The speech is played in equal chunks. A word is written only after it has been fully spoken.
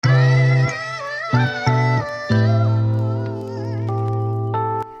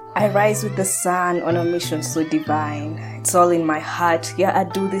I rise with the sun on a mission so divine. It's all in my heart, yeah, I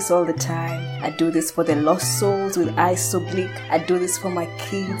do this all the time. I do this for the lost souls with eyes so bleak. I do this for my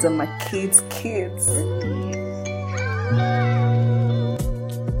kids and my kids' kids.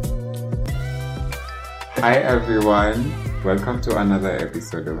 Hi everyone, welcome to another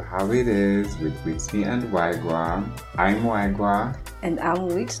episode of How It Is with Whitney and Waigwa. I'm Waigwa. And I'm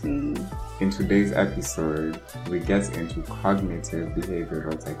Whitney. In today's episode, we get into cognitive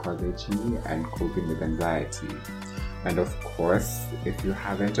behavioral psychology and coping with anxiety. And of course, if you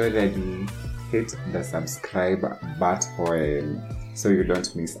haven't already, hit the subscribe button so you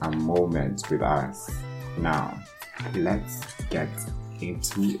don't miss a moment with us. Now, let's get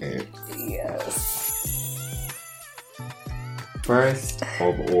into it. Yes. First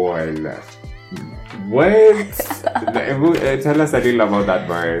of all, what? Tell us a little about that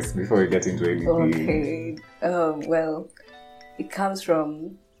verse before we get into anything. Okay. Well, it comes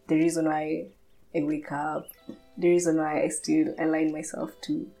from the reason why I wake up, the reason why I still align myself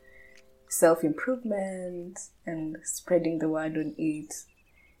to self-improvement and spreading the word on it.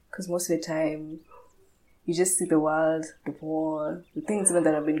 Because most of the time, you just see the world, the war, the things that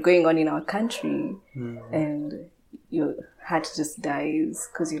have been going on in our country, and your heart just dies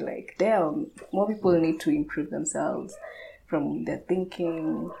because you're like, damn, more people need to improve themselves from their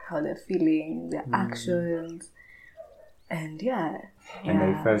thinking, how they're feeling, their actions. And And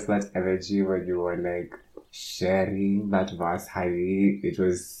I felt that energy when you were like sharing that verse, Harry. It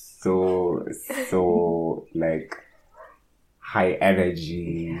was so like high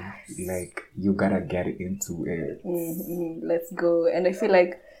energy. Yes. Like you gotta get into it. Let's go. And I feel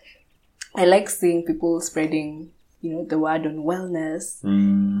like I like seeing people spreading, the word on wellness,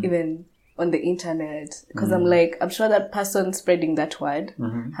 even on the internet. Because I'm sure that person spreading that word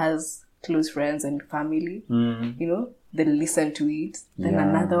has close friends and family. They listen to it. Then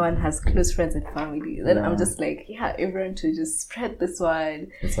another one has close friends and family. Then I'm just like, everyone to just spread this word.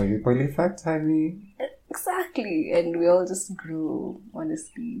 It's a ripple effect, honey. Exactly. And we all just grow,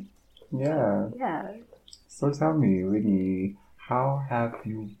 honestly. Yeah. So tell me, Winnie, how have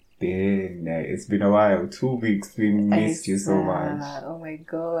you been? It's been a while. 2 weeks. We missed you so much. Oh my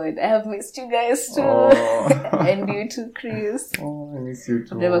god. I have missed you guys too. Oh. And you too, Chris. Oh, I miss you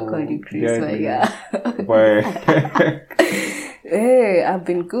too. I've never called you Chris, but But hey, I've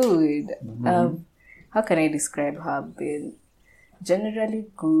been good. How can I describe how I've been?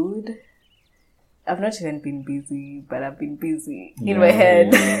 Generally good. I've not even been busy, but I've been busy in my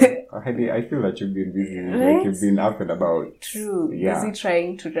head. Heidi, I feel that you've been busy. Right? Like you've been up and about. True. Yeah. Busy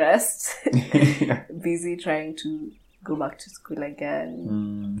trying to rest. Busy trying to go back to school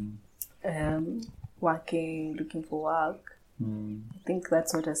again. Working, looking for work. I think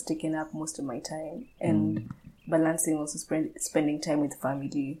that's what has taken up most of my time. And balancing also spending time with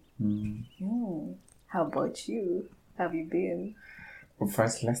family. How about you? How have you been? Well,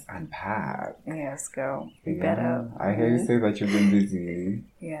 first, let's unpack. Yes, girl. Be better. I hear you say that you've been busy.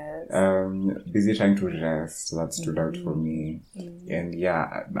 Yes. Busy trying to rest. That stood out for me. And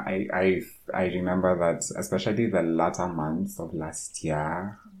I remember that especially the latter months of last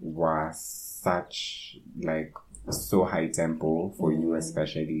year was such so high tempo for you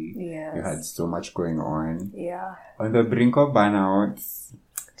especially. Yes. You had so much going on. Yeah. On the brink of burnouts.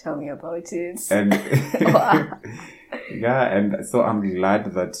 Tell me about it. And and so I'm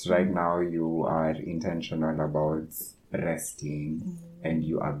glad that right now you are intentional about resting and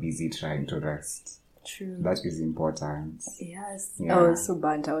you are busy trying to rest. True. That is important. Yes. Yeah. I was so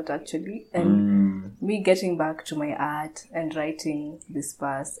burnt out actually. And me getting back to my art and writing this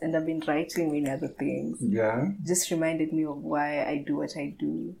past, and I've been writing many other things. Yeah. Just reminded me of why I do what I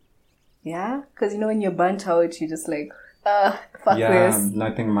do. Yeah? Because when you're burnt out, you're just like, fuck this.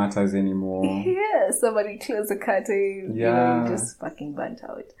 Nothing matters anymore. Yeah, somebody close the curtain. Yeah. You're just fucking burnt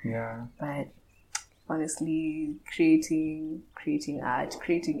out. Yeah. But honestly, creating art,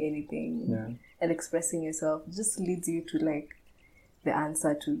 creating anything, and expressing yourself just leads you to the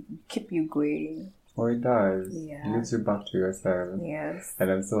answer to keep you going. Oh, it does. Yeah. It leads you back to yourself. Yes.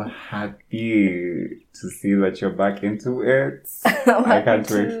 And I'm so happy to see that you're back into it. I can't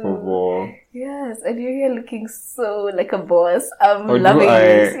wait for more. Yes, and you're here looking so like a boss. I'm loving I?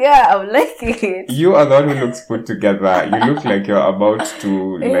 this. Yeah, I'm liking it. You are the one who looks put together. You look like you're about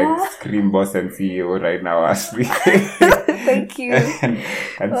to scream boss and CEO right now, Ashley. Thank you. and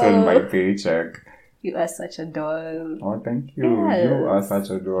send my paycheck. You are such a doll. Oh, thank you. Yes. You are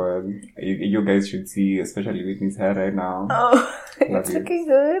such a doll. You guys should see, especially Whitney's hair right now. Oh, it's looking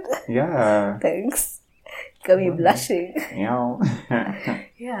good. Yeah. Thanks. Got me blushing. Yeah.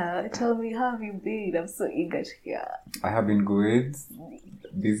 Yeah, tell me, how have you been? I'm so eager to hear. I have been good.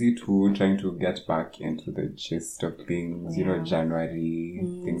 Busy too, trying to get back into the gist of things. You know, January,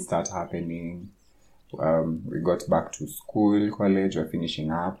 things start happening. We got back to school, college, we're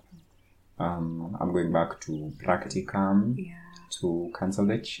finishing up. I'm going back to practicum to counsel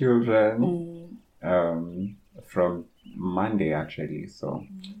the children from Monday, actually. So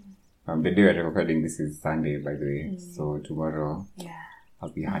the day we're recording this is Sunday, by the way. So tomorrow I'll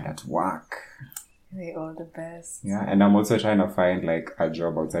be hard at work. They're all the best. Yeah, and I'm also trying to find like a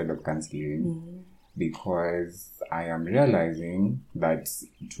job outside of counseling because I am realizing that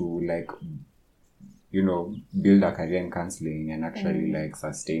to like, you know, build a career in counseling and actually like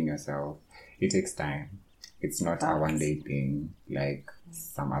sustain yourself, it takes time. It's not a one-day thing like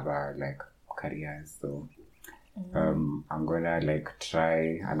some other like careers. So I'm gonna like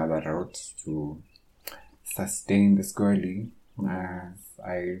try another route to sustain this girly as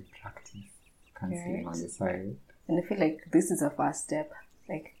I practice counseling on the side. And I feel like this is a first step,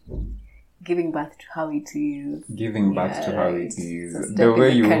 like giving birth to how it is. Giving birth to how it is. The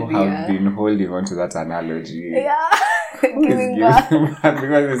way you have been holding on to that analogy. Yeah. Giving birth.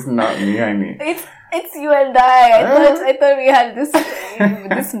 Because it's not me, honey. It's you and I thought we had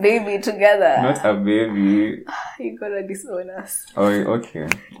this baby together. Not a baby. You're gonna disown us. Oh, okay.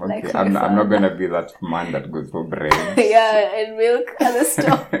 Like I'm not gonna be that man that goes for bread. And milk at the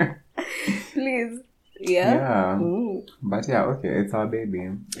store. Please. Yeah. But yeah, okay, it's our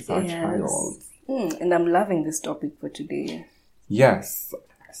baby. It's our child. And I'm loving this topic for today. Yes.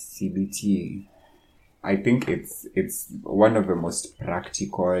 CBT. I think it's one of the most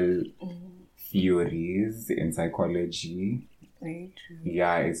practical theories in psychology. Very true.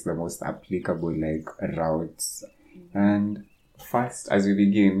 Yeah, it's the most applicable like route. And first, as we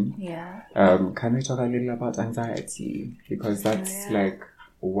begin, can we talk a little about anxiety? Because that's like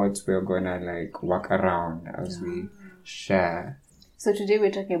what we're gonna like work around as we share. So today we're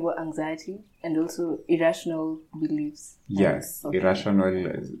talking about anxiety and also irrational beliefs. Yes, irrational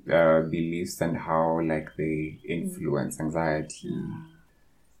beliefs and how like they influence anxiety.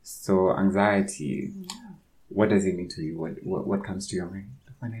 So anxiety, what does it mean to you? What comes to your mind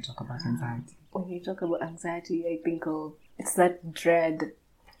when I talk about anxiety? When you talk about anxiety, I think of it's that dread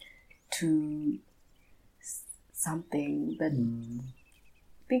to something that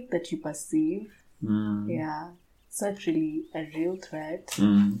think that you perceive. It's not really a real threat,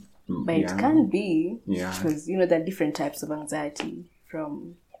 but it can be, because you know there are different types of anxiety.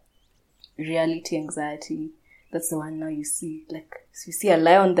 From reality anxiety, that's the one now you see, like you see a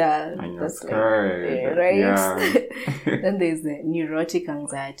lion there, that's like, right? Then there's the neurotic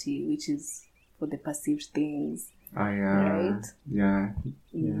anxiety, which is for the perceived things. Right? And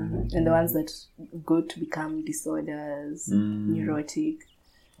the ones that go to become disorders, neurotic.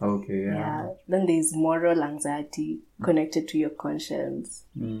 Okay, Then there's moral anxiety connected to your conscience.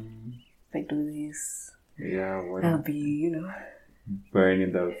 If I do this, I'll be, you know,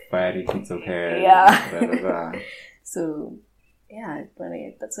 burning the fiery heats of hell. So,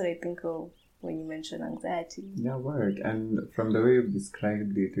 that's what I think of when you mention anxiety. Yeah, word. And from the way you've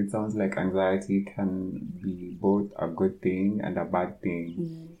described it, it sounds like anxiety can be both a good thing and a bad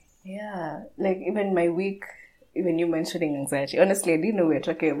thing. Yeah, like even my week. Even you mentioning anxiety. Honestly, I didn't know we were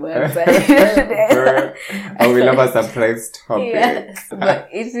talking about anxiety. I will have a surprise topic. Yes, but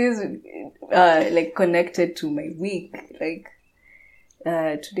it is like connected to my week. Like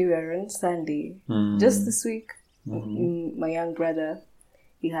today we are on Sunday. Just this week, my young brother,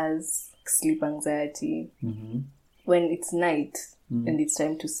 he has sleep anxiety. When it's night and it's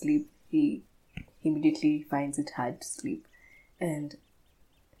time to sleep, he immediately finds it hard to sleep. And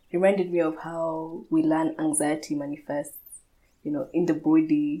reminded me of how we learn anxiety manifests, you know, in the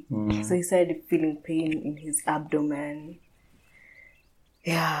body. So he started feeling pain in his abdomen.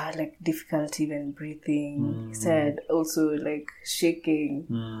 Yeah, like difficulty even breathing. He said also like shaking.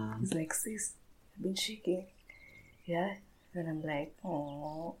 He's like, sis, I've been shaking. Yeah. And I'm like,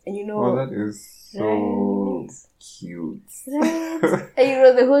 oh. And you know. Well, that is so cute. Right. And you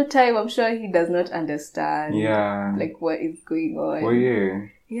know, the whole time I'm sure he does not understand. Like what is going on. Oh, yeah.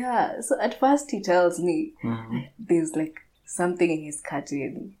 Yeah, so at first he tells me there's like something in his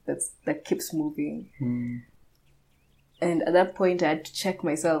curtain that keeps moving. And at that point I had to check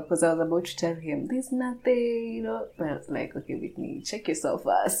myself because I was about to tell him, there's nothing, you know. But I was like, okay, Whitney, check yourself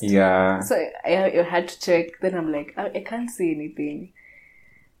first. Yeah. So I had to check. Then I'm like, I can't see anything.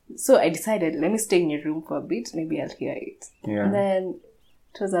 So I decided, let me stay in your room for a bit. Maybe I'll hear it. Yeah. And then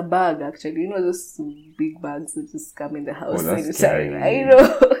it was a bug, actually. You know those big bugs that just come in the house anytime. I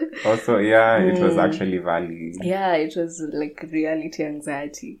know. Also, yeah, it was actually valid. Yeah, it was like reality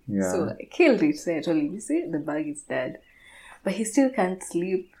anxiety. Yeah. So I killed it. So I told him, you see, the bug is dead. But he still can't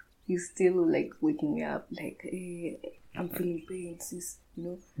sleep. He's still like waking me up, like, hey, I'm feeling pain, sis, you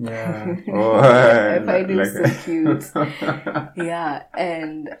know? Yeah. Oh, I find him so cute. Yeah,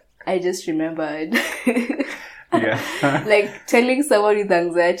 and I just remembered, yeah, like telling someone with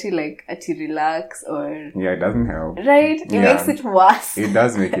anxiety, like, to relax or... Yeah, it doesn't help. Right? It makes it worse. It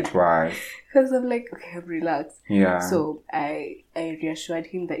does make it worse. Because I'm like, okay, I'm relaxed. Yeah. So I reassured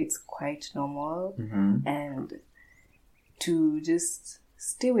him that it's quite normal and to just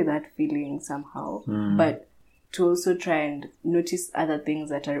stay with that feeling somehow, but to also try and notice other things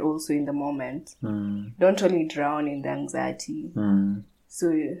that are also in the moment. Don't only drown in the anxiety.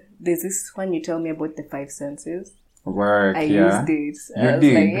 So there's this one you tell me about the 5 senses. Work, I used it. You I was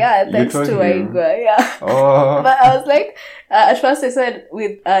did? like, yeah, thanks to Igor. Yeah. Oh. But I was like, at first I said,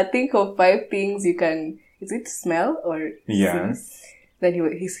 think of 5 things you can, is it smell or Yes. see? Then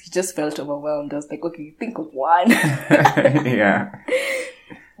he just felt overwhelmed. I was like, okay, think of one. Yeah.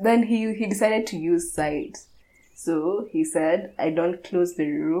 Then he decided to use sight. So he said, I don't close the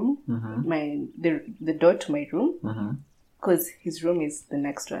room, the door to my room, because his room is the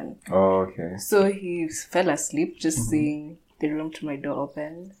next one. Oh, okay. So he fell asleep just seeing the room to my door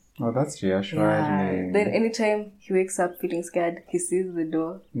open. Oh, that's reassuring. Then anytime he wakes up feeling scared, he sees the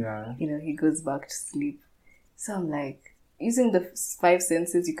door. Yeah. He goes back to sleep. So I'm like, using the 5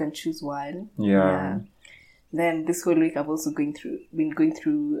 senses, you can choose one. Yeah. Then this whole week I've also been going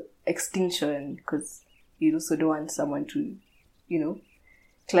through extinction, because you also don't want someone to,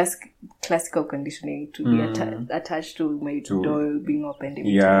 classical conditioning to be attached to my door being opened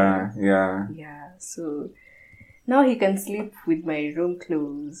every time. Yeah. So now he can sleep with my room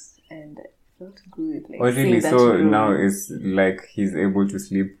closed, and it felt good. Like, oh, really? So room. now it's like he's able to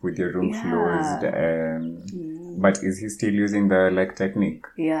sleep with your room closed. But is he still using the technique?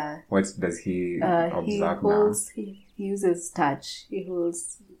 Yeah. What does he observe now? He uses touch. He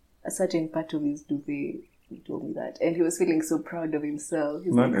holds a certain part of his duvet. He told me that, and he was feeling so proud of himself.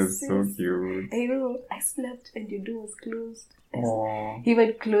 He's That is so cute. I know. I slept and your door was closed. Aww. He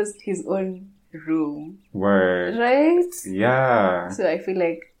even closed his own room. Word. Right? Yeah. So I feel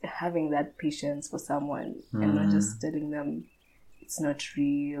like having that patience for someone and not just telling them it's not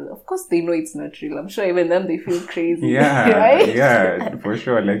real. Of course they know it's not real. I'm sure even them, they feel crazy. Yeah. Right? Yeah, for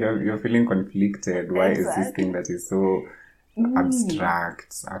sure. Like you're feeling conflicted. Why is this thing that is so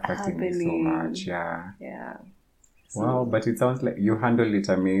abstract affecting me so much? Yeah. Yeah. Wow, but it sounds like you handle it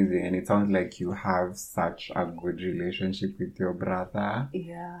amazing, and it sounds like you have such a good relationship with your brother.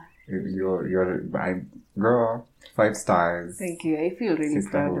 Yeah. Girl, 5 stars. Thank you. I feel really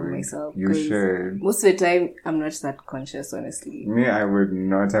proud of myself. You should. Most of the time, I'm not that conscious, honestly. Me, I would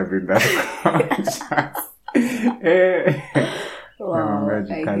not have been that conscious. Wow,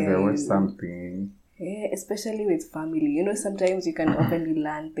 I watch something. Yeah, especially with family. Sometimes you can openly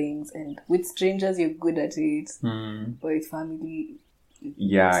learn things, and with strangers, you're good at it. But with family, it's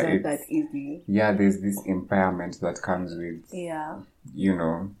not that easy. Yeah, there's this impairment that comes with,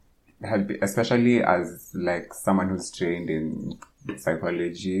 especially as someone who's trained in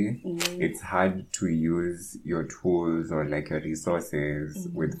psychology, it's hard to use your tools or your resources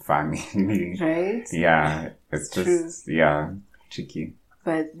with family. Right? Yeah, it's just, tricky.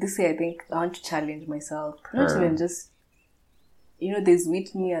 But this year, I think I want to challenge myself. Not even just, there's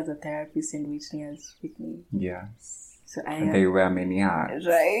Whitney as a therapist and Whitney as Whitney. Yes. So they wear many hats.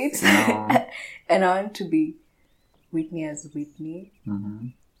 Right? No. And I want to be Whitney as Whitney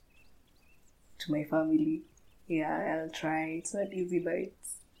to my family. Yeah, I'll try. It's not easy, but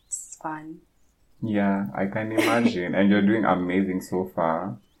it's fun. Yeah, I can imagine. And you're doing amazing so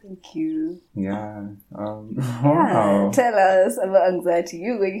far. Thank you. Yeah. Wow. Tell us about anxiety.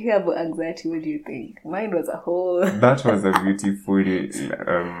 When you hear about anxiety, what do you think? Mine was a whole... That was a beautiful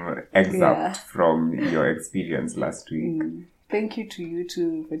excerpt from your experience last week. Thank you to you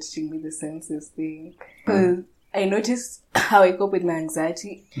too for teaching me the senses thing. Because I noticed how I cope with my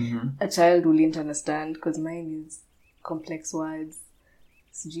anxiety. A child wouldn't understand, because mine is complex words.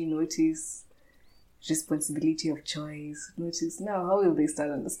 Sijui notice, responsibility of choice. Notice. Now, how will they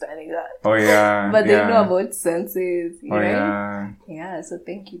start understanding that? Oh, yeah. But they know about senses, right? Yeah. Yeah, so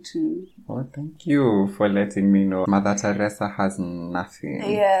thank you too. Oh, thank you for letting me know. Mother Teresa has nothing.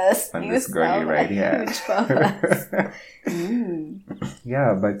 Yes. On this girlie right here.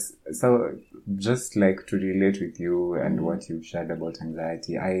 Yeah, but so just to relate with you and what you've shared about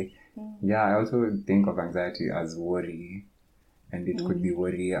anxiety, I also think of anxiety as worry. And it could be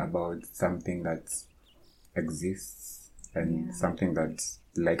worry about something that exists and something that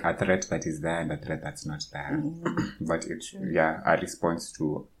like a threat that is there and a threat that's not there. But it's, a response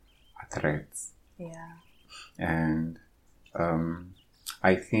to a threat. Yeah. And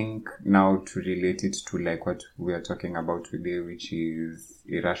I think now to relate it to like what we are talking about today, which is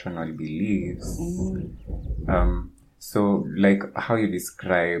irrational beliefs. So like how you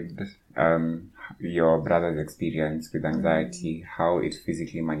described your brother's experience with anxiety, how it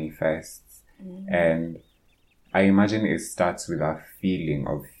physically manifests. And I imagine it starts with a feeling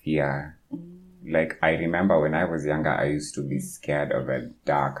of fear. Like, I remember when I was younger, I used to be scared of a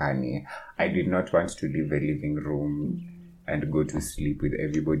dark, honey. I did not want to leave the living room and go to sleep with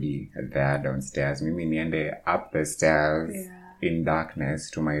everybody there downstairs. Mimi niende up the stairs in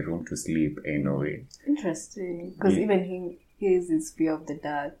darkness to my room to sleep. Ain't no way. Interesting. Because even he has his fear of the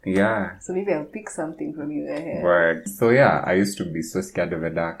dark. Yeah. So maybe I'll pick something from you ahead. But, so yeah, I used to be so scared of the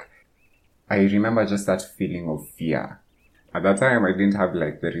dark. I remember just that feeling of fear. At that time, I didn't have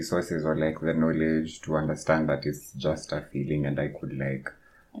like the resources or like the knowledge to understand that it's just a feeling and I could like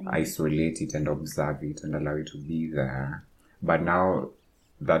isolate it and observe it and allow it to be there. But now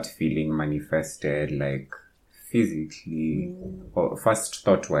that feeling manifested like physically or first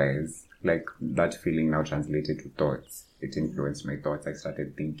thought-wise, like that feeling now translated to thoughts. It influenced my thoughts. I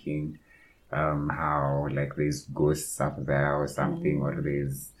started thinking how like there's ghosts up there or something, or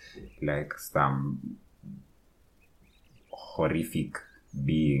there's like some horrific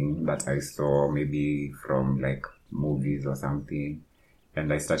being that I saw maybe from like movies or something,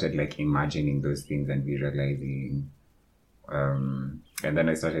 and I started like imagining those things and visualizing, and then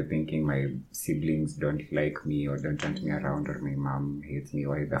I started thinking my siblings don't like me or don't want me around, or my mom hates me.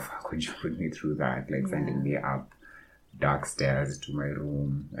 Why the fuck would you put me through that, like sending me up dark stairs to my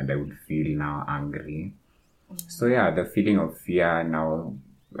room? And I would feel now angry. So yeah, the feeling of fear now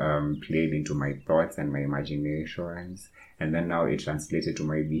played into my thoughts and my imaginations, and then now it translated to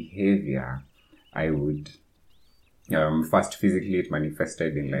my behavior. I would first physically it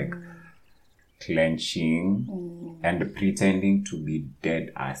manifested in like clenching and pretending to be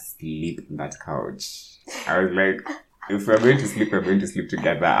dead asleep in that couch. I was like, if we're going to sleep, we're going to sleep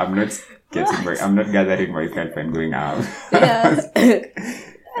together. I'm not gathering myself and going out.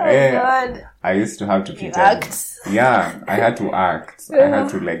 God. I used to have to pretend. Yeah, I had to act. I had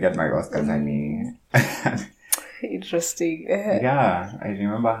to like get my Oscars, honey. Interesting. Yeah, I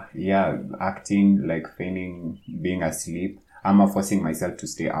remember, acting, like feigning being asleep. I'm forcing myself to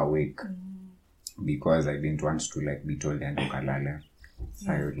stay awake because I didn't want to like be told and ukalale.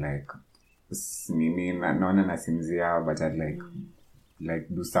 So I would like, mimi naona nasinzia, but I'd like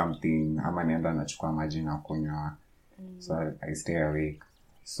do something. Ama nienda nachukua maji na kunywa. So I stay awake.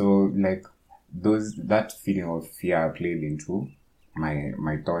 So like that feeling of fear played into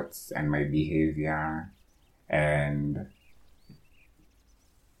my thoughts and my behavior, and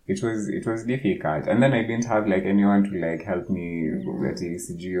it was difficult. And then I didn't have like anyone to like help me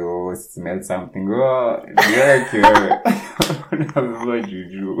smell something. Oh, what you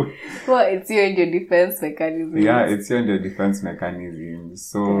do. Well, it's you and your defense mechanism. Yeah, it's you and your defense mechanism.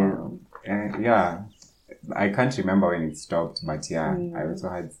 So I can't remember when it stopped, but I also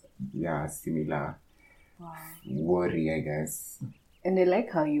had similar worry, I guess. And I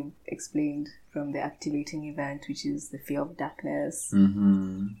like how you explained from the activating event, which is the fear of darkness,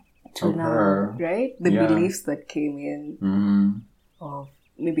 to now, right? The beliefs that came in of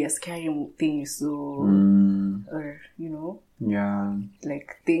maybe a scary thing you saw, or,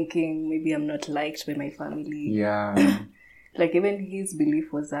 like thinking maybe I'm not liked by my family. Yeah. Like even his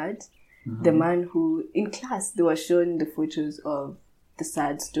belief was that the man who, in class, they were shown the photos of the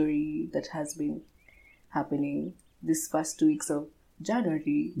sad story that has been happening this first 2 weeks of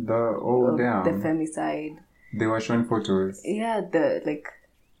January. The femicide. They were shown photos. Yeah, but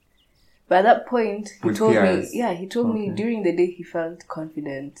at that point, he told me during the day he felt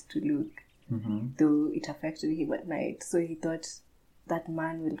confident to look, though it affected him at night. So he thought that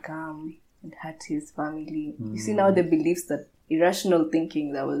man will come and hurt his family. You see now the beliefs, that irrational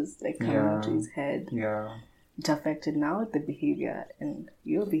thinking that was like coming into his head. Yeah. It affected now the behavior, and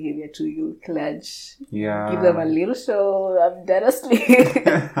your behavior too. You clutch. Yeah. Give them a little show. I'm dead asleep.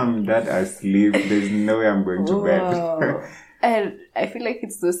 I'm dead asleep. There's no way I'm going to bed. And I feel like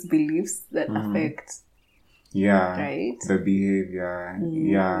it's those beliefs that affect. Yeah. Right? The behavior.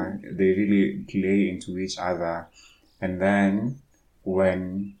 Yeah. They really play into each other. And then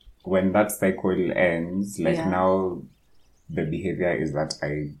when that cycle ends, now the behavior is that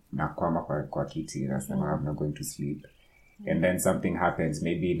I nakwama kwa kiti, nasema I'm not going to sleep. And then something happens.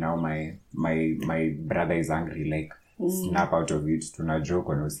 Maybe now my brother is angry, like snap out of it. Tuna joke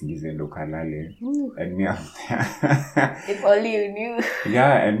on usingize ndo kalale. And me, I'm there. If only you knew.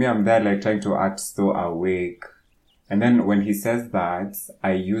 Yeah, and me, I'm there like trying to act so awake. And then when he says that,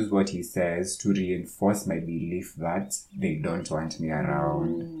 I use what he says to reinforce my belief that they don't want me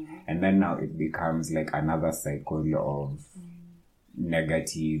around. And then now it becomes like another cycle of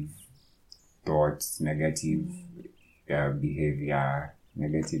negative thoughts, negative behavior,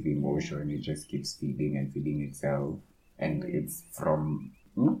 negative emotion. It just keeps feeding and feeding itself. And it's from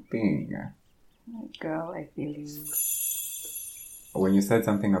nothing. Girl, I feel you. When you said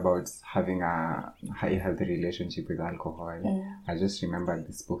something about having a healthy relationship with alcohol, I just remembered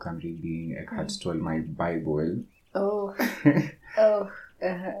this book I'm reading, Eckhart Tolle, my Bible. Oh.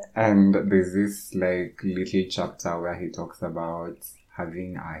 And there's this like little chapter where he talks about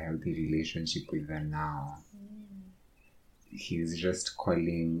having a healthy relationship with the now. He was just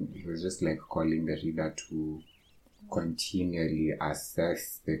calling the reader to continually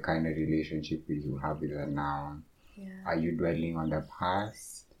assess the kind of relationship you have with the now. Yeah. Are you dwelling on the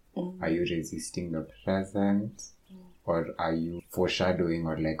past? Are you resisting the present? Or are you foreshadowing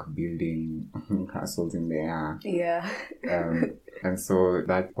or like building castles in the air? Yeah. And so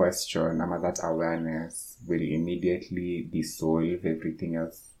that question, that awareness will immediately dissolve everything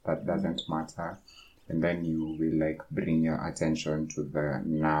else that doesn't matter. And then you will like bring your attention to the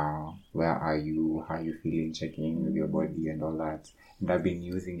now. Where are you? How are you feeling? Checking with your body and all that. And I've been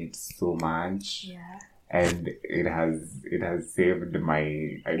using it so much. Yeah. And it has saved my,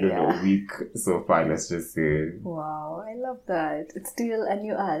 week so far, let's just say. Wow, I love that. It's still a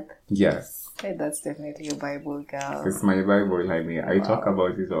new art. Yes. Hey, that's definitely your Bible, girl. It's my Bible, I talk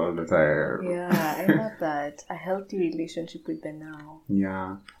about it all the time. Yeah, I love that. A healthy relationship with the now.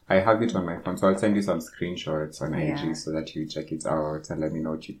 Yeah. I have it on my phone, so I'll send you some screenshots on IG so that you check it out and let me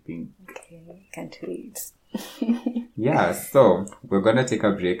know what you think. Okay, can't wait. Yeah, so we're gonna take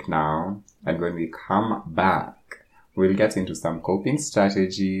a break now, and when we come back, we'll get into some coping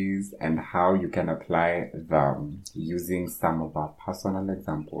strategies and how you can apply them using some of our personal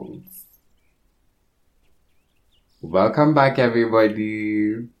examples. Welcome back,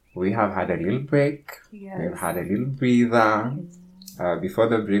 everybody. We have had a little break. Yes. We've had a little breather. Before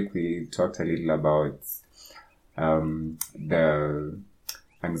the break, we talked a little about the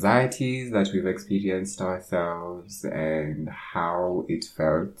anxieties that we've experienced ourselves and how it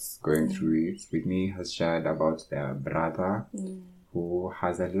felt going through it. Whitney has shared about their brother who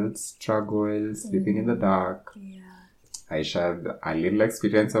has a little struggle sleeping in the dark. Yeah. I shared a little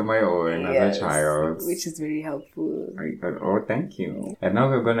experience of my own as a child. Which is very helpful. Oh, thank you. And now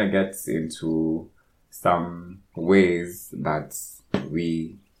we're going to get into some ways that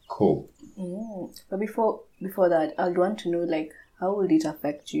we cope. But before that, I'd want to know, like, how would it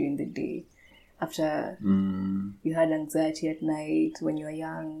affect you in the day after you had anxiety at night when you were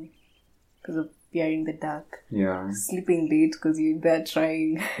young because of fearing in the dark? Yeah. Sleeping late because you're there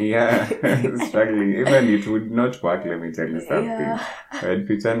trying. Yeah, struggling. Even it would not work, let me tell you something. Yeah. I'd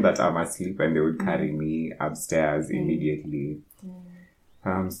pretend that I'm asleep and they would carry me upstairs immediately.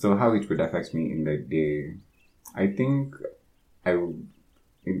 So how it would affect me in the day, I think I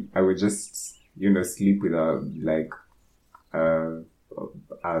would just, sleep without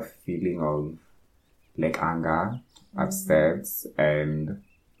a feeling of like anger, upset, and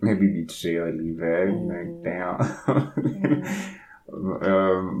maybe betrayal even. Like, damn.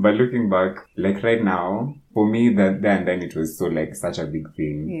 But looking back, like right now, for me, then it was so like such a big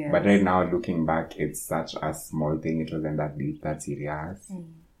thing. Yes. But right now, looking back, it's such a small thing. It wasn't that deep, that serious.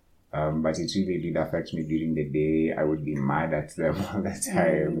 But it really did affect me during the day. I would be mad at them all the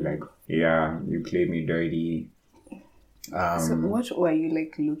time. Like, yeah, you play me dirty. So what were you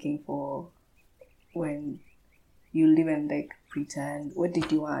like looking for when you live and like pretend? What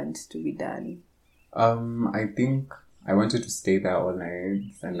did you want to be done? I think I wanted to stay there all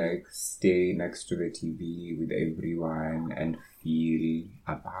night and like stay next to the TV with everyone and feel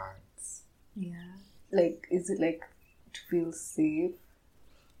apart. Yeah. Like, is it like to feel safe?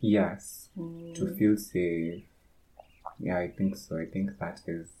 Yes. To feel safe. Yeah, I think so. I think that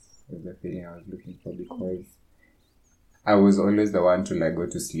is the feeling I was looking for because I was always the one to like go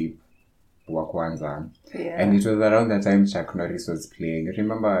to sleep wa kwanza. Yeah. And it was around the time Chuck Norris was playing.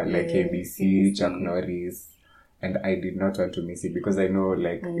 Remember like ABC, Chuck Norris. And I did not want to miss it because I know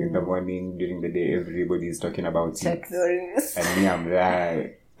like in the morning, during the day, everybody is talking about Chuck Norris. And me, I'm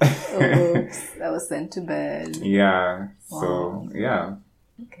there. Oops, I was sent to bed. Yeah. Wow. So, yeah.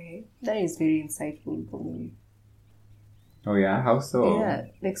 Okay. That is very insightful for me. Oh, yeah? How so? Yeah.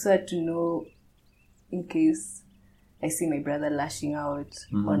 Like, so I had to know in case I see my brother lashing out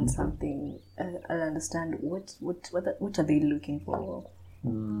on something, I'll understand what are they looking for.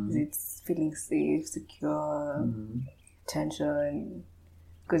 Is it feeling safe, secure, tension?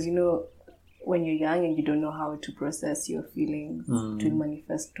 Because when you're young and you don't know how to process your feelings, to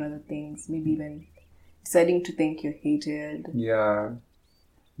manifest to other things, maybe even deciding to think you're hated.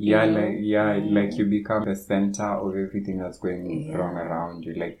 Like you become the center of everything that's going wrong around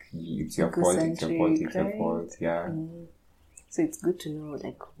you. Like it's your fault. Yeah. So it's good to know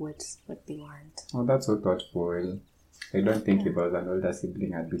like what they want. Oh, that's so thoughtful. I don't think if I was an older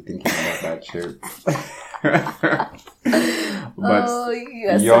sibling, I'd be thinking about that shit. But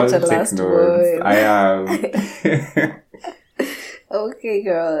you're such a last word. I am. Okay,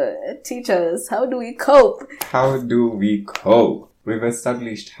 girl. Teach us. How do we cope? We've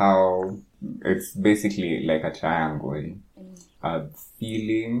established how it's basically like a triangle. A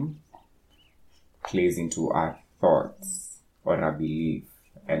feeling plays into our thoughts or a belief,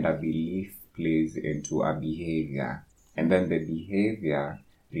 and a belief plays into a behavior, and then the behavior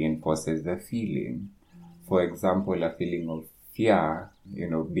reinforces the feeling. For example, a feeling of fear,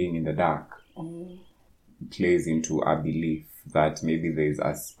 being in the dark, plays into a belief that maybe there's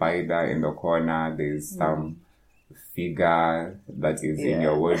a spider in the corner, there's some figure that is in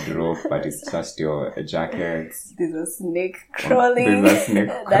your wardrobe, but it's just your jacket. There's a snake crawling.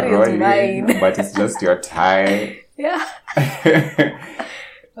 That is mine. But it's just your tie. Yeah.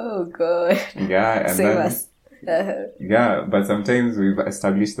 Oh God. Yeah, and Save us. Yeah, but sometimes we've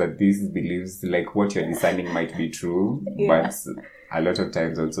established that these beliefs, like what you're deciding, might be true, but a lot of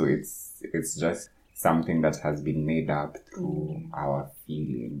times also it's just something that has been made up through our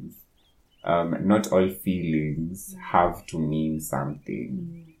feelings. Not all feelings have to mean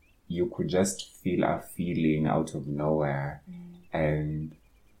something. You could just feel a feeling out of nowhere, and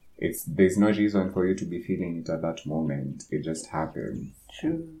there's no reason for you to be feeling it at that moment. It just happens.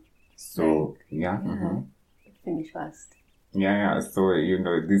 True. So Finish fast. Yeah. So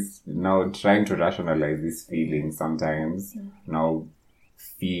this now trying to rationalize this feeling sometimes now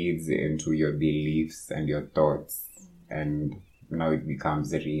feeds into your beliefs and your thoughts, and now it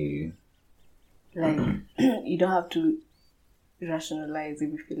becomes real. Like you don't have to rationalize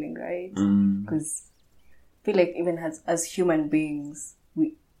every feeling, right? Because I feel like even as human beings,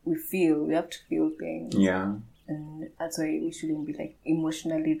 we have to feel things. Yeah. And that's why we shouldn't be like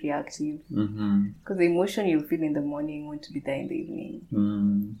emotionally reactive. Because the emotion you'll feel in the morning won't be there in the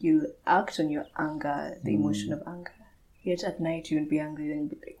evening. You'll act on your anger, the emotion of anger. Yet at night you won't be angry and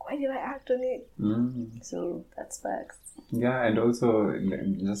be like, why did I act on it? So that's facts. Yeah, and also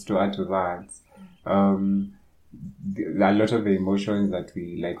just to add to that, a lot of the emotions that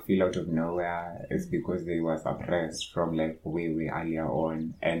we like feel out of nowhere is because they were suppressed from like way earlier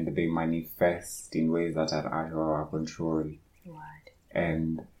on, and they manifest in ways that are out of our control.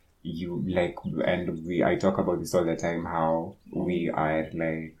 And I talk about this all the time, how we are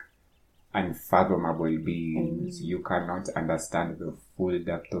like unfathomable beings. You cannot understand the full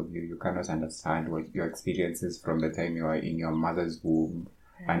depth of you. You cannot understand what your experiences from the time you are in your mother's womb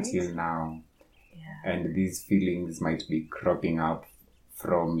until now. And these feelings might be cropping up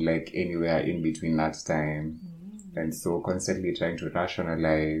from like anywhere in between that time. And so constantly trying to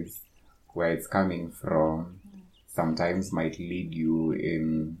rationalize where it's coming from sometimes might lead you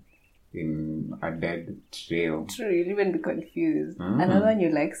in a dead trail. True, you'll even be confused. Another one you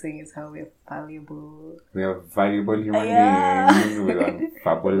like saying is how we're valuable. We are valuable human beings. We are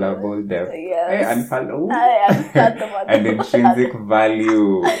unfathomable depth. And intrinsic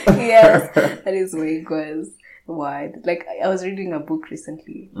value. Yes, that is where it goes wide. Like I was reading a book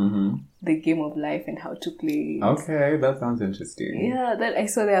recently, The Game of Life and How to Play it. Okay, that sounds interesting. Yeah, that I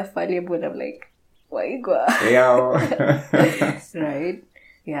saw they are valuable. I'm like, why you go? Yeah. Right.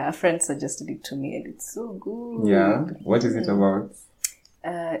 Yeah, a friend suggested it to me and it's so good. Yeah. What is it about?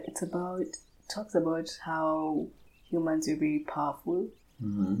 Talks about how humans are very powerful.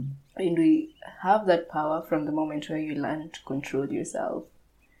 And we have that power from the moment where you learn to control yourself.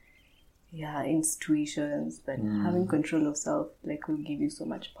 Yeah, in situations, but having control of self like will give you so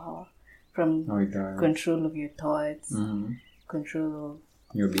much power. From control of your thoughts, control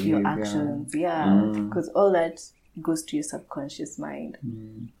of your actions. Yeah, because all that goes to your subconscious mind,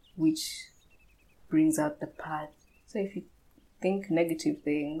 which brings out the path. So if you think negative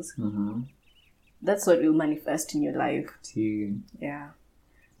things, that's what will manifest in your life. Yeah.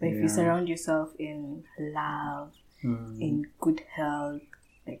 But if you surround yourself in love, in good health,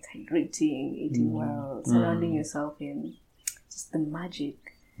 like hydrating, eating well, surrounding yourself in just the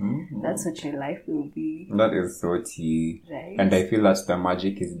magic, That's what your life will be. That is so tea. Right. And I feel that the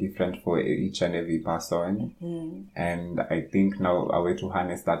magic is different for each and every person. And I think now a way to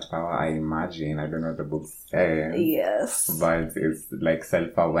harness that power, I imagine, I don't know what the book says. Yes. But it's like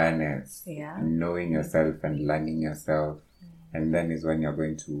self-awareness. Yeah. Knowing yourself and learning yourself. And then is when you're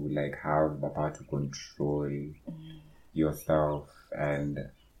going to like have the power to control yourself and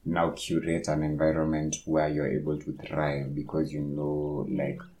now curate an environment where you're able to thrive because you know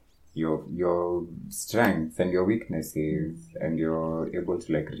like your strengths and your weaknesses and you're able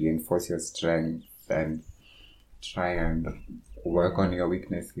to like reinforce your strengths and try and work on your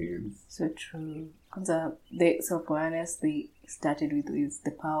weaknesses. So true. Because the self-awareness they started with is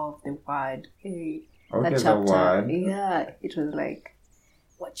the power of the word. Okay, that chapter, the word. Yeah, it was like,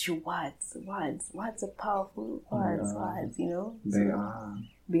 what's your words? Words are powerful. Words, you know? They are.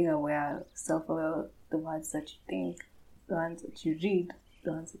 Being aware, self-aware of the words that you think, the ones that you read,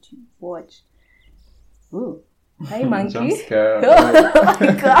 the ones that you watch. Ooh. Hi, monkey. Jump scare. Oh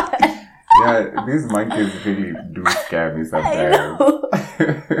my God. Yeah, these monkeys really do scare me sometimes.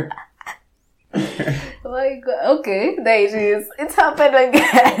 Oh my God. Okay, there it is. It's happened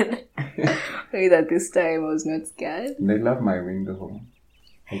again. Maybe that this time I was not scared. They love my window.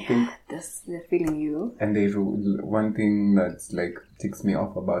 I think they're feeling you. And one thing that's like ticks me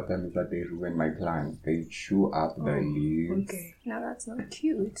off about them is that they ruin my plants. They chew up the leaves. Okay. Now that's not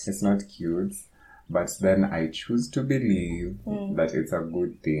cute. It's not cute. But then I choose to believe that it's a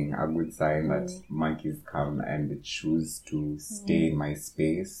good thing, a good sign that monkeys come and choose to stay in my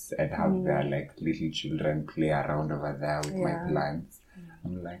space and have their like little children play around over there with my plants.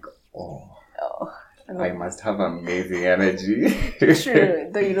 I'm like, I must have amazing energy. True.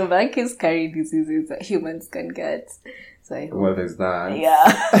 Though, you know, monkeys carry diseases that humans can get. So I hope. Well, there's that.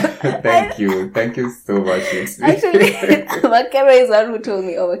 Yeah. Thank you. Thank you so much. Actually, McKenna is one who told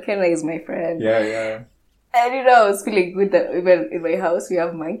me, McKenna is my friend. Yeah. And, you know, I was feeling good that even in my house we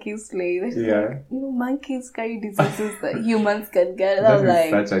have monkeys playing. Yeah. Like, you know, monkeys carry diseases that humans can get. And That I'm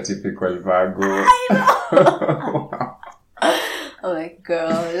is like, such a typical Virgo. I know. I'm like,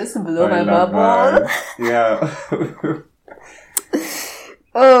 girl, just blow my bubble. Yeah.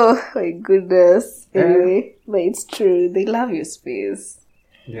 Oh my goodness. Anyway, but it's true. They love your space.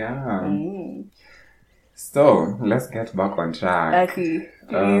 Yeah. So, let's get back on track. Okay,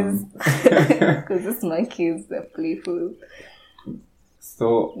 please. Because these monkeys, they're playful.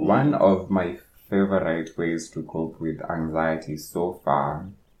 So, one of my favorite ways to cope with anxiety so far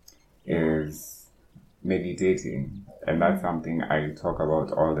is meditating. And that's something I talk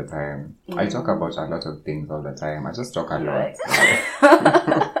about all the time. I talk about a lot of things all the time. I just talk a lot.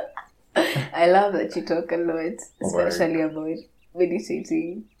 I love that you talk a lot, especially about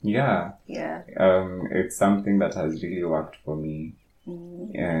meditating. Yeah. It's something that has really worked for me.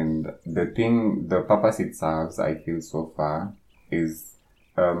 And the purpose it serves, I feel so far, is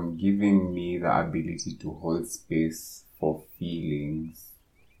giving me the ability to hold space for feelings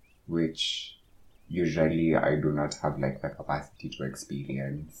which usually I do not have like the capacity to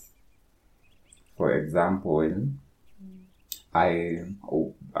experience. For example, I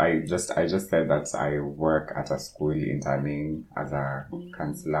just said that I work at a school interning as a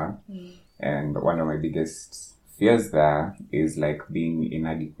counselor, and one of my biggest fears there is like being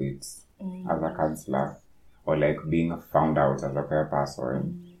inadequate as a counselor or like being found out as a queer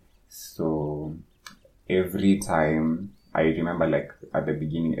person. So every time, I remember like at the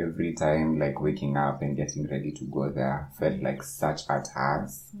beginning, every time like waking up and getting ready to go there felt like such a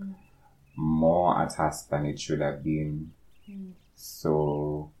task, more a task than it should have been.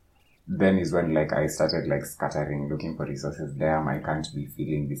 So then is when like I started like scattering, looking for resources there. I can't be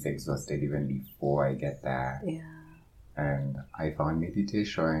feeling this exhausted even before I get there. And I found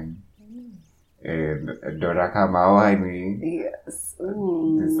meditation. And Dora Kamawani, this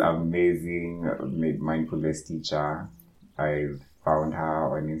amazing mindfulness teacher. I found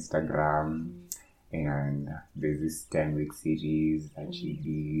her on Instagram, and there's this 10-week series that she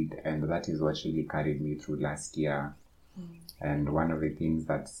did, and that is what really carried me through last year. And one of the things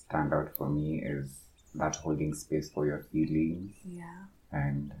that stand out for me is that holding space for your feelings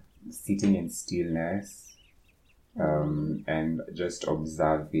and sitting in stillness, and just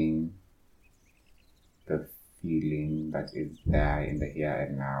observing the feeling that is there in the here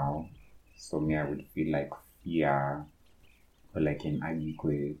and now. So me, I would feel like fear or like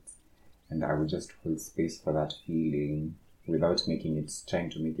inadequate, and I would just hold space for that feeling without trying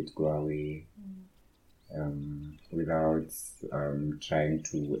to make it go away, without trying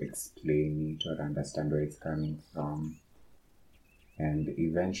to explain it or understand where it's coming from. And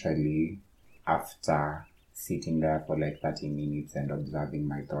eventually, after sitting there for like 30 minutes and observing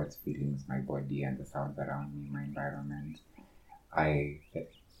my thoughts, feelings, my body, and the sounds around me, my environment, I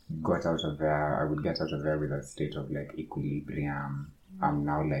would get out of there with a state of like equilibrium. I'm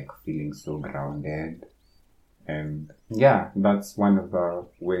now like feeling so grounded. And yeah, that's one of the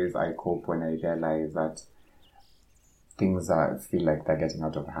ways I cope when I realize that things feel like they're getting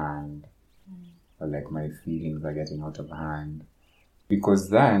out of hand. Or like my feelings are getting out of hand. Because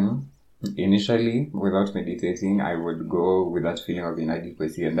then, initially, without meditating, I would go with that feeling of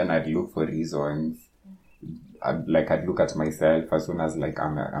inadequacy, and then I'd look for reasons. I'd look at myself as soon as like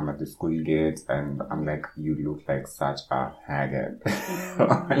I'm at the school gate, and I'm like, you look like such a haggard.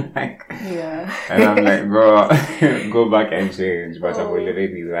 Yeah. And I'm like, go back and change, but I'm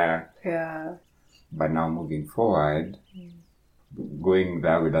already there. Yeah. But now moving forward, going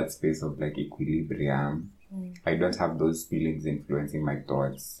there with that space of like equilibrium, I don't have those feelings influencing my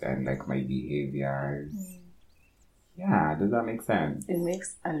thoughts and like my behaviors. Yeah, does that make sense? It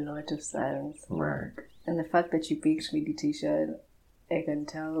makes a lot of sense. Work. And the fact that you picked meditation, I can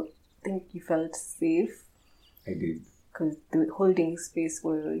tell, I think you felt safe. I did. Because holding space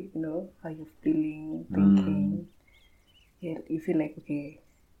where, you know, how you're feeling, thinking, yeah, you feel like, okay,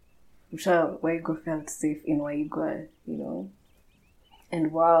 I'm sure Waigo felt safe in Waigo, you know.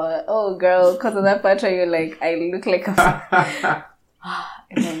 And wow, oh girl, because of that part where you're like, I look like a... I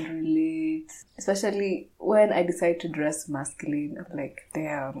can relate. Especially when I decide to dress masculine, I'm like,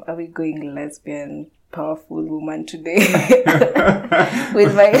 damn, are we going lesbian, powerful woman today?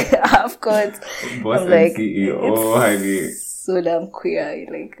 With my half coat. Boss I'm and like, CEO, honey. So damn queer.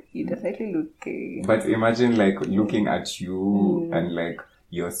 Like, you definitely look gay. But imagine like looking at you and like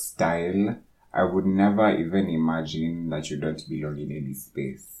your style. I would never even imagine that you don't belong in any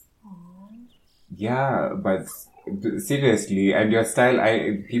space. Yeah, but seriously, and your style,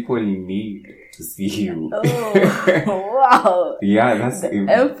 people need to see you. Oh, wow. Yeah, that's the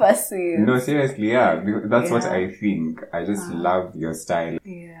emphasis. No, seriously, yeah, that's what I think. I just love your style.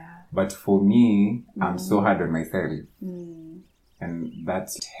 Yeah. But for me, I'm so hard on myself. And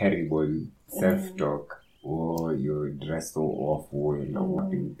that's terrible self-talk. Oh, you're dressed so awful.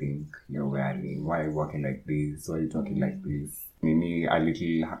 What do you think you're wearing? Why are you walking like this? Why are you talking like this? Maybe a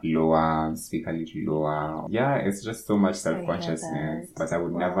little lower, speak a little lower. Yeah, it's just so much self-consciousness. But I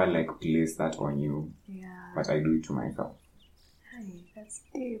would never like place that on you. Yeah. But I do it to myself. Hi, that's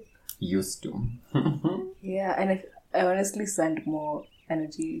deep. Used to. Yeah, and I honestly send more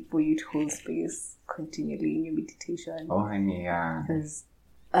energy for you to hold space continually in your meditation. Oh, honey, yeah. Because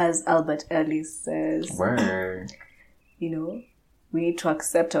as Albert Ellis says, you know, we need to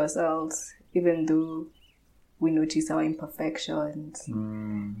accept ourselves, even though we notice our imperfections.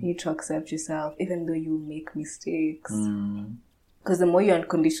 You need to accept yourself, even though you make mistakes. Because the more you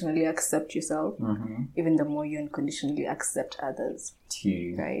unconditionally accept yourself, even the more you unconditionally accept others.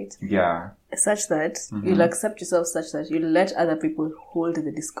 Right? Yeah. Such that you'll accept yourself such that you'll let other people hold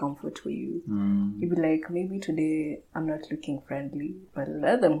the discomfort for you. You'll be like, maybe today I'm not looking friendly, but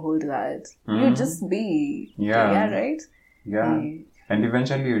let them hold that. You just be. Yeah, right? Yeah. And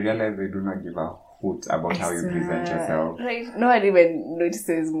eventually you realize they do not give a hoot about how you present yourself. Right. No one even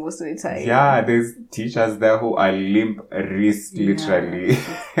notices most of the time. Yeah, there's teachers there who are limp wrist, literally.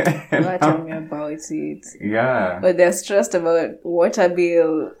 Never tell me about it. Yeah. But they're stressed about water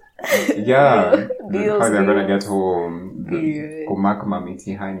bill. Yeah. Bills, how they're going to get home. Period. Kumak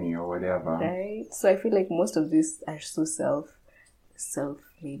mamiti honey or whatever. Right. So I feel like most of these are so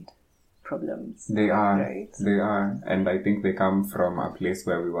self-made problems. They are. Right? They are. And I think they come from a place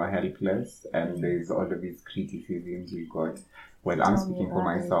where we were helpless, and there's all of these criticisms we got. Well, I'm speaking for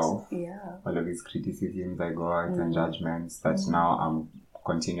myself. Yeah. All of these criticisms I got and judgments that now I'm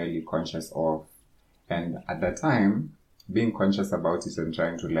continually conscious of. And at that time, being conscious about it and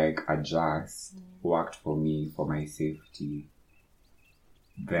trying to like adjust worked for me, for my safety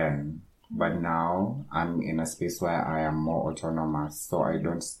then. But now I'm in a space where I am more autonomous, so I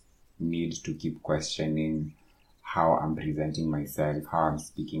don't need to keep questioning how I'm presenting myself, how I'm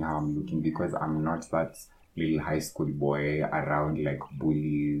speaking, how I'm looking, because I'm not that little high school boy around like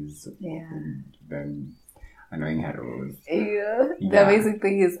bullies and then annoying heroes. Yeah. The amazing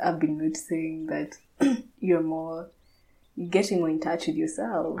thing is I've been noticing that you're getting more in touch with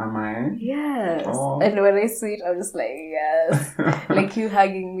yourself. Am I? Yes. Oh. And when I see it, I'm just like, yes. Like you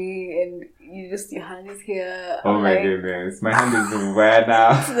hugging me and your hand is here. Oh I'm my like, goodness. My hand is where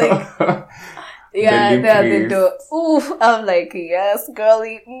now? It's like, yeah, they're at the door. Ooh, I'm like, yes,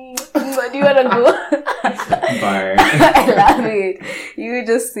 girly. But do you want to go? Bye. I love it. You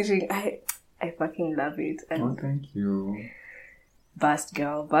just sitting. I fucking love it. And oh, thank you. vast,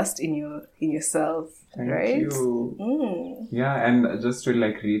 girl. Vast in yourself. Thank right? you. Yeah, and just to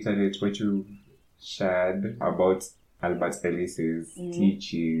like reiterate what you shared about Albert Ellis's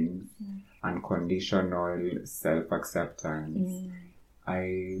teachings, unconditional self-acceptance.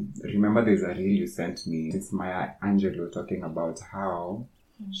 I remember there's a reel you sent me. It's Maya Angelou talking about how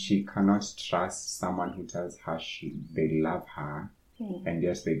she cannot trust someone who tells her they love her and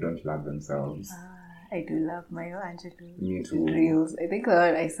yet they don't love themselves. I do love Maya Angelou. Me too. Reels. I think the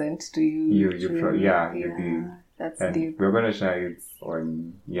one I sent to you. You did. That's and deep. We're gonna share it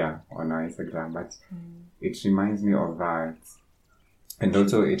on our Instagram, but it reminds me of that. And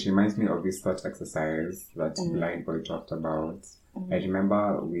also it reminds me of this thought exercise that Blind Boy talked about. I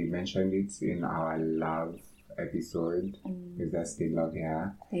remember we mentioned it in our love episode. Is there still love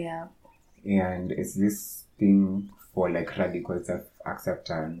here? Yeah. And it's this thing for like radical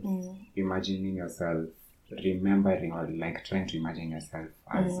self-acceptance. Imagining yourself, remembering or like trying to imagine yourself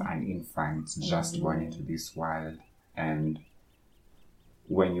as an infant just born into this world. And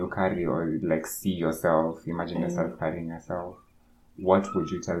when you carry or like see yourself, imagine yourself carrying yourself, what would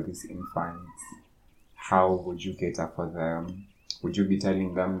you tell these infants? How would you cater for them? Would you be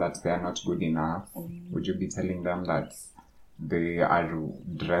telling them that they are not good enough? Would you be telling them that they are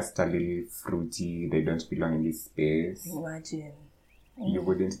dressed a little fruity, they don't belong in this space? Imagine. You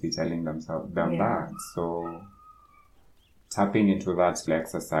wouldn't be telling them that. So tapping into that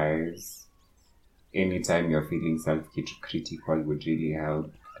exercise anytime you're feeling self-critical would really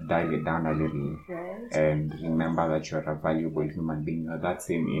help. Dial it down a little. Right. And remember that you're a valuable human being. You're that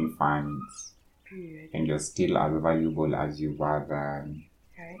same infant. Period. And you're still as valuable as you were then.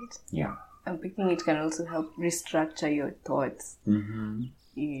 Right. Yeah. I'm thinking it can also help restructure your thoughts.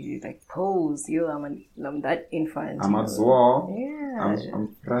 You like pose. I'm that infant. I'm as well. Yeah.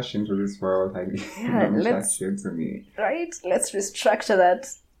 I'm fresh into this world. Let's share to me. Right. Let's restructure that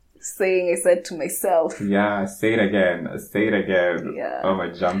saying I said to myself. Yeah. Say it again. Yeah. I'm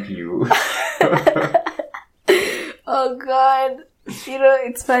gonna jump you. Oh God.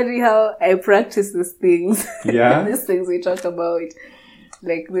 It's funny how I practice these things. Yeah. These things we talk about.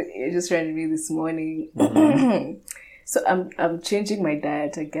 Like, I just read me this morning. So I'm changing my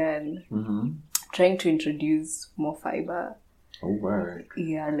diet again. Trying to introduce more fiber. Oh, work.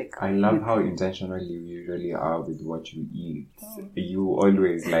 Yeah, like... I love how intentional you usually are with what you eat. You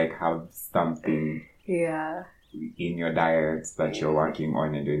always, like, have something... Yeah. In your diet that you're working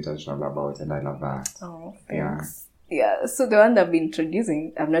on and you're intentional about, and I love that. Oh, thanks. Yeah, so the one that I've been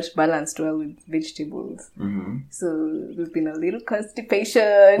introducing, I've not balanced well with vegetables. So there's been a little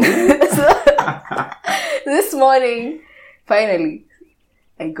constipation. So, this morning, finally,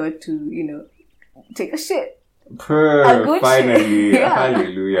 I got to, take a shit. A good finally. shit. Yeah.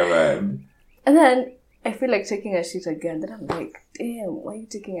 Hallelujah, man. And then I feel like taking a shit again. Then I'm like, damn, why are you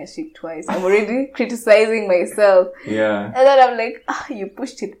taking a shit twice? I'm already criticizing myself. Yeah. And then I'm like, you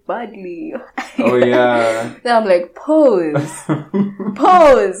pushed it badly. Oh, yeah. Then I'm like, pause.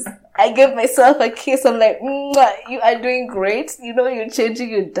 Pause. I give myself a kiss. I'm like, you are doing great. You're changing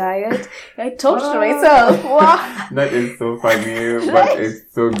your diet. I talked to myself. Wow. That is so funny, but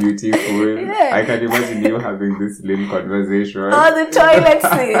it's so beautiful. Yeah. I can imagine you having this little conversation. Oh, the toilet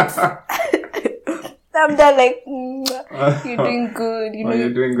seat. I'm there like, you're doing good. You're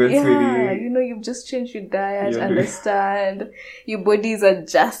doing good, sweetie. You've just changed your diet. Understand. Your body's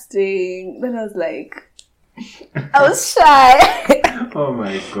adjusting. Then I was like, I was shy. Oh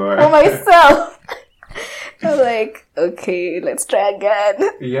my God. For myself. I'm like, okay, let's try again.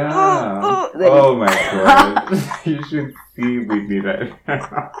 Yeah. Oh my God. You should see Whitney right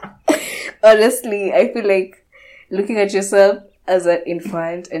now. Honestly, I feel like looking at yourself as an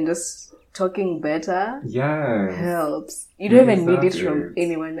infant and just talking better helps. You don't even need it from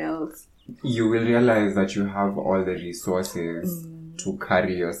anyone else. You will realize that you have all the resources to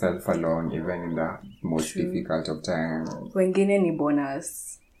carry yourself along even in the most difficult of times. Wengine ni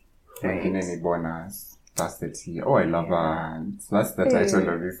bonus. Wengine ni bonus. That's the tea. Oh, I love that. That's the title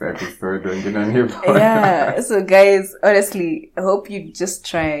of this episode. Wengine ni bonus. Yeah. So guys, honestly, I hope you just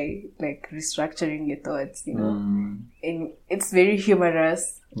try like restructuring your thoughts, And it's very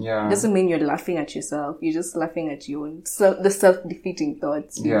humorous. Yeah. Doesn't mean you're laughing at yourself. You're just laughing at your own the self-defeating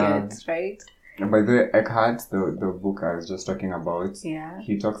thoughts you get, right? And by the way, Eckhart, the book I was just talking about,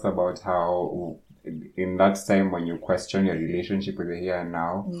 he talks about how in that time when you question your relationship with the here and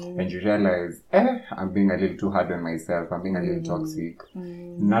now, and you realize, I'm being a little too hard on myself, I'm being a little toxic.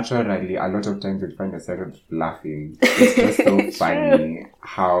 Naturally, a lot of times you find yourself laughing. It's just so funny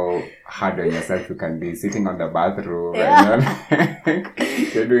how hard on yourself you can be, sitting on the bathroom and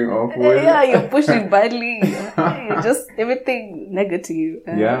you're doing awful. Yeah, you're pushing badly. You're just everything negative.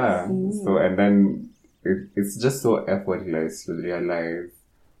 So, and then it's just so effortless to realize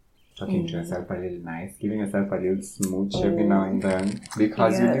talking to yourself a little nice, giving yourself a little smooch every now and then,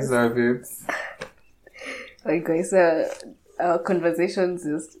 because you deserve it. Like guys, our conversations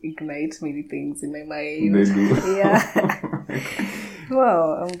just ignite many things in my mind. They do. Yeah.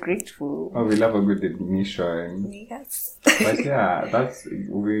 Wow, I'm grateful. Oh, we love a good ignition. Yes. But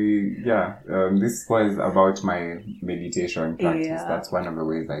this was about my meditation practice. Yeah. That's one of the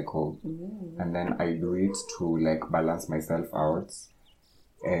ways I cope. And then I do it to like balance myself out.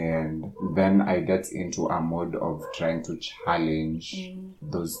 And then I get into a mode of trying to challenge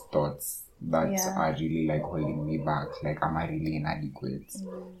those thoughts that are really like holding me back. Like, am I really inadequate?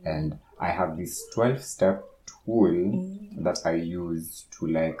 And I have this 12-step tool that I use to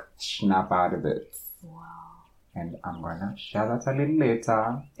like snap out of it. Wow. And I'm gonna share that a little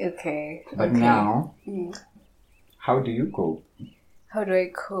later. Okay. But now, how do you cope? How do I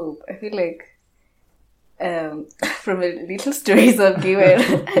cope? I feel like from the little stories I've given,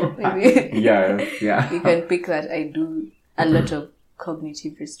 maybe you can pick that I do a lot of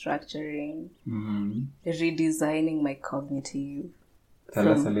cognitive restructuring, redesigning my cognitive. Tell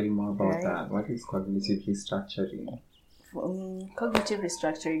us a little more about that. What is cognitive restructuring? Cognitive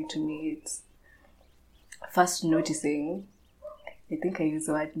restructuring to me, it's first noticing. I think I use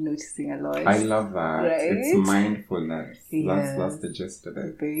the word noticing a lot. I love that. Right? It's mindfulness. Yes. That's the gist of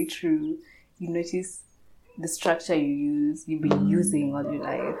it. Very true. You notice the structure you've been using all your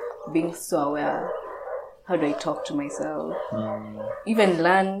life, being so aware. How do I talk to myself? Even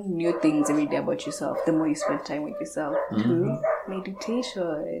learn new things every day about yourself. The more you spend time with yourself, through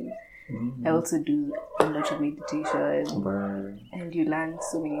meditation. I also do a lot of meditation, and you learn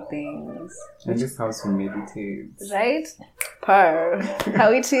so many things. In this house, we meditate, right?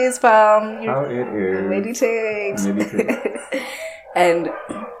 How it is, Pam. How it is. Meditate. And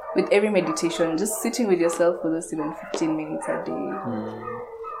with every meditation, just sitting with yourself for those even 15 minutes a day,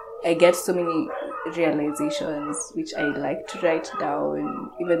 I get so many realizations which I like to write down,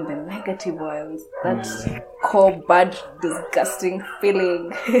 even the negative ones, that core bad disgusting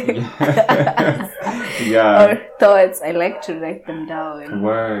feeling or thoughts, I like to write them down.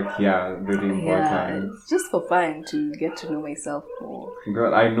 Very important. Just for fun, to get to know myself more.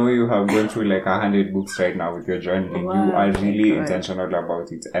 Girl, I know you have gone through like 100 books right now with your journaling. Wow, you are really intentional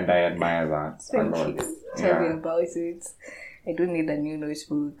about it, and I admire that. Thank you. Tell me about it. I don't need a new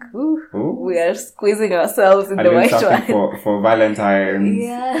notebook. We are squeezing ourselves in the white one. For Valentine's.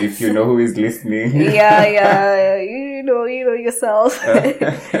 Yes. If you know who is listening. You know yourself.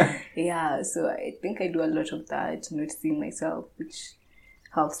 So I think I do a lot of that, noticing myself, which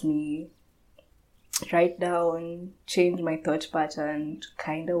helps me write down, change my thought pattern to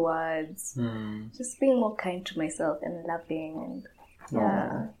kinder words. Just being more kind to myself and loving, and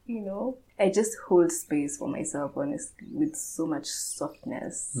I just hold space for myself, honestly, with so much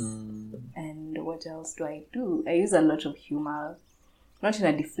softness. And what else do? I use a lot of humor, not in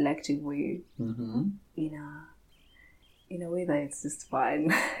a deflective way, in a way that it's just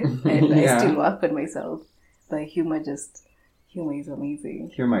fun. And I still work on myself. But humor is amazing.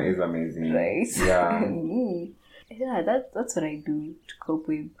 Humor is amazing. Right? Yeah. That's what I do to cope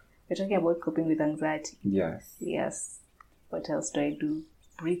with. We're talking about coping with anxiety. Yes. What else do I do?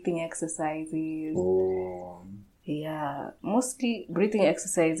 Breathing exercises. Mostly breathing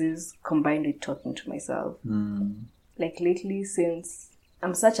exercises combined with talking to myself. Like lately, since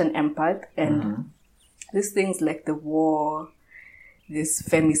I'm such an empath, and these things like the war, this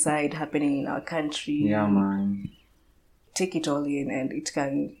femicide happening in our country, take it all in, and it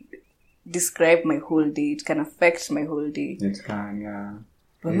can describe my whole day. It can affect my whole day. It can,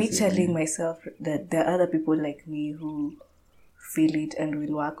 But me telling myself that there are other people like me who feel it and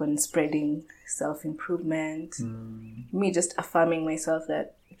will work on spreading self-improvement. Me just affirming myself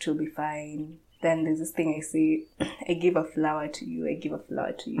that it will be fine. Then there's this thing I say, I give a flower to you, I give a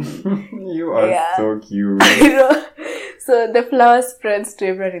flower to you. You are so cute. So the flower spreads to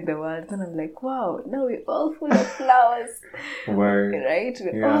everyone in the world. And I'm like, wow, now we're all full of flowers. Right?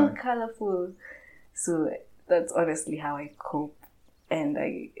 We're all colorful. So that's honestly how I cope. And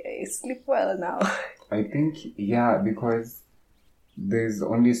I sleep well now. I think, because there's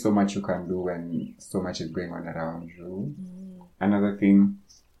only so much you can do when so much is going on around you. Another thing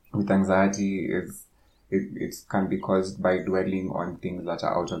with anxiety is it can be caused by dwelling on things that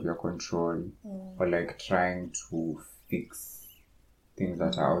are out of your control, or like trying to fix things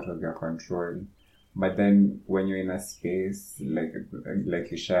that are out of your control. But then when you're in a space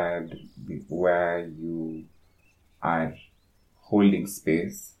like you shared, where you are holding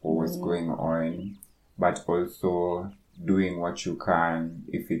space for what's going on, but also doing what you can,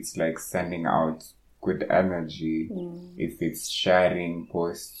 if it's like sending out good energy, if it's sharing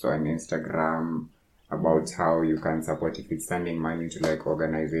posts on Instagram about how you can support, if it's sending money to like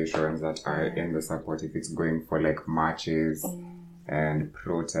organizations that are in the support, if it's going for like marches and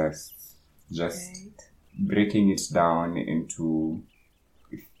protests, just breaking it down into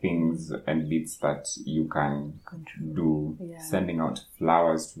things and bits that you can do, sending out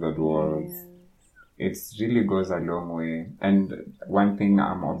flowers to the world. It really goes a long way. And one thing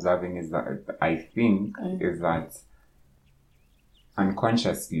I'm observing is that is that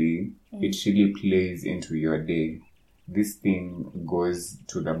unconsciously it really plays into your day. This thing goes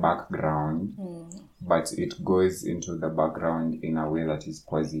to the background, but it goes into the background in a way that is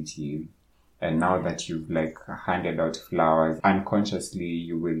positive. And now that you've like handed out flowers, unconsciously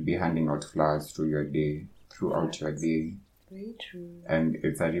you will be handing out flowers throughout your day. Very true. And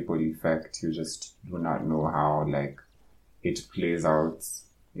it's a ripple effect. You just do not know how like it plays out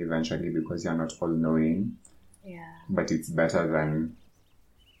eventually, because you're not all knowing. Yeah. But it's better than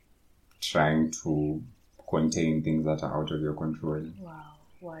trying to contain things that are out of your control. Wow,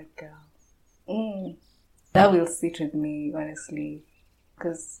 white girl. That will sit with me, honestly,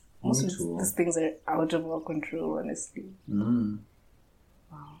 because most of these things are out of our control, honestly. Wow.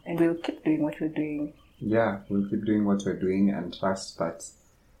 And we'll keep doing what we're doing. Yeah, we'll keep doing what we're doing and trust that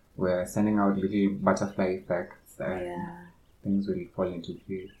we're sending out little butterfly effects and things will fall into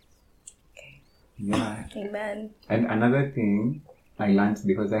place. Okay. Yeah. Amen. And another thing I learned,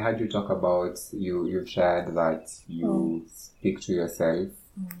 because I heard you talk about, you've shared that you speak to yourself.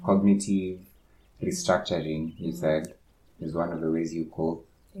 Cognitive restructuring, you said, is one of the ways you cope.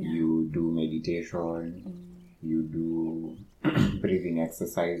 You do meditation, you do breathing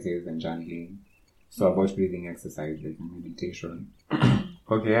exercises and journaling. So about breathing exercises and meditation.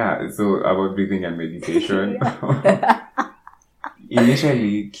 Okay, yeah. So about breathing and meditation.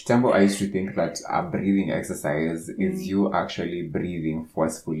 Initially, Kitambo, I used to think that a breathing exercise is you actually breathing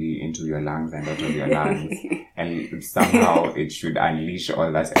forcefully into your lungs and out of your lungs. And somehow it should unleash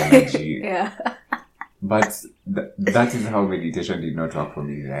all that energy. But that is how meditation did not work for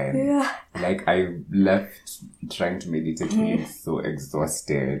me then. Like, I left trying to meditate feeling so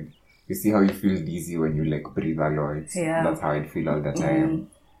exhausted. You see how you feel dizzy when you like breathe a lot? That's how I feel all the time.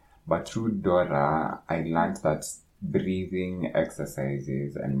 But through Dora, I learned that breathing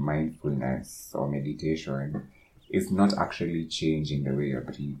exercises and mindfulness or meditation is not actually changing the way you're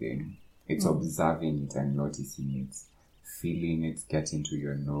breathing. It's observing it and noticing it. Feeling it get into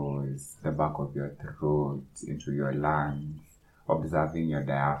your nose, the back of your throat, into your lungs, observing your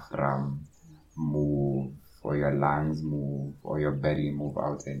diaphragm move, or your lungs move, or your belly move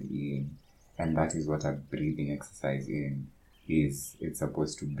out and in. And that is what a breathing exercise is. It's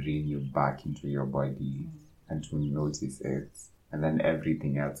supposed to bring you back into your body and to notice it. And then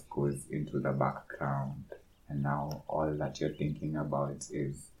everything else goes into the background. And now all that you're thinking about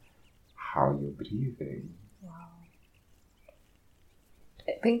is how you're breathing. Wow.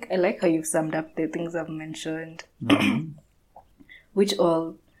 I think I like how you've summed up the things I've mentioned, which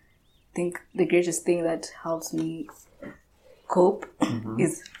all think the greatest thing that helps me cope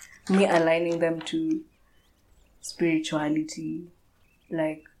is me aligning them to spirituality,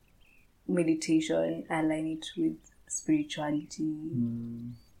 like meditation, align it with spirituality,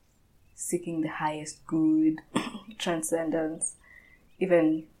 seeking the highest good, transcendence,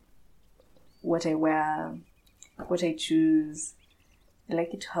 even what I wear, what I choose. I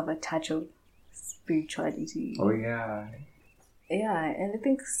like it to have a touch of spirituality. Oh, yeah. Yeah, and I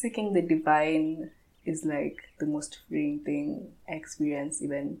think seeking the divine is like the most freeing thing I experience,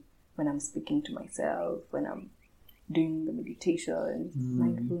 even when I'm speaking to myself, when I'm doing the meditation,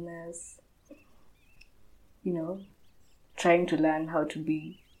 mindfulness. You know, trying to learn how to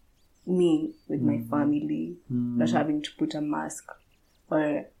be me with my family, not having to put a mask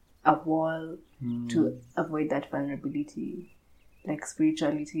or a wall to avoid that vulnerability. Like,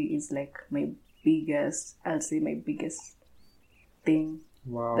 spirituality is like my biggest thing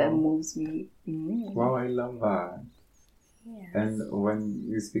that moves me. Wow, I love that. Yes. And when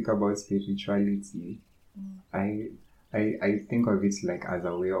you speak about spirituality, I think of it like as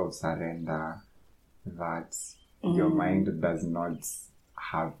a way of surrender, that your mind does not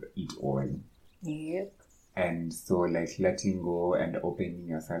have it all. Yep. And so like letting go and opening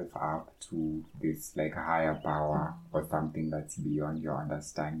yourself up to this like higher power or something that's beyond your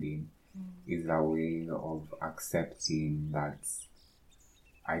understanding is a way of accepting that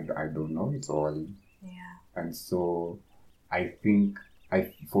I don't know it all. Yeah. And so I think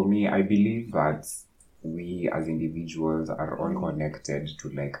for me, I believe that we as individuals are all connected to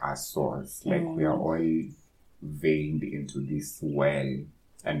like our source. Like we are all veined into this well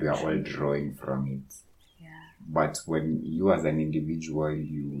and we are all drawing from it. But when you as an individual,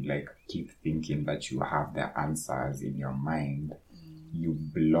 you like keep thinking that you have the answers in your mind, you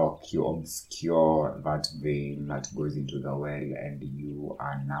block, you obscure that vein that goes into the well and you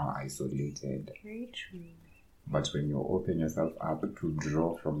are now isolated. Very true. But when you open yourself up to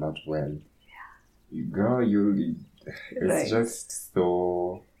draw from that well, it's just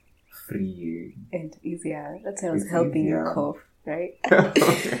so free. And easier. That's why I was helping you cough, right?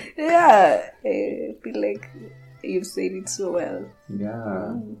 Okay. Yeah. I feel like you've said it so well.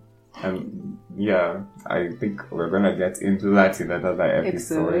 Yeah. Yeah, I think we're gonna get into that in another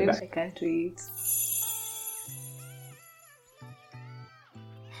episode. I can't wait.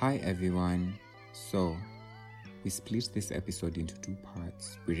 Hi everyone. So, we split this episode into 2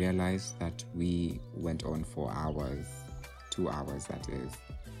 parts. We realized that we went on for hours, 2 hours that is.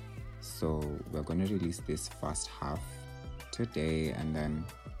 So, we're gonna release this first half today and then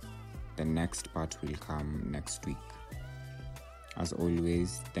the next part will come next week. As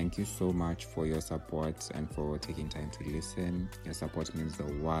always, thank you so much for your support and for taking time to listen. Your support means the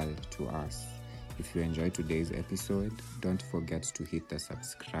world to us. If you enjoyed today's episode, don't forget to hit the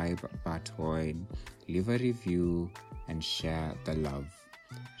subscribe button, leave a review, and share the love.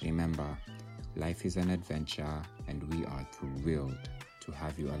 Remember, life is an adventure and we are thrilled to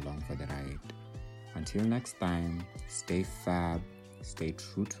have you along for the ride. Until next time, stay fab, stay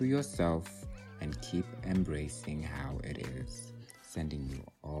true to yourself, and keep embracing how it is. Sending you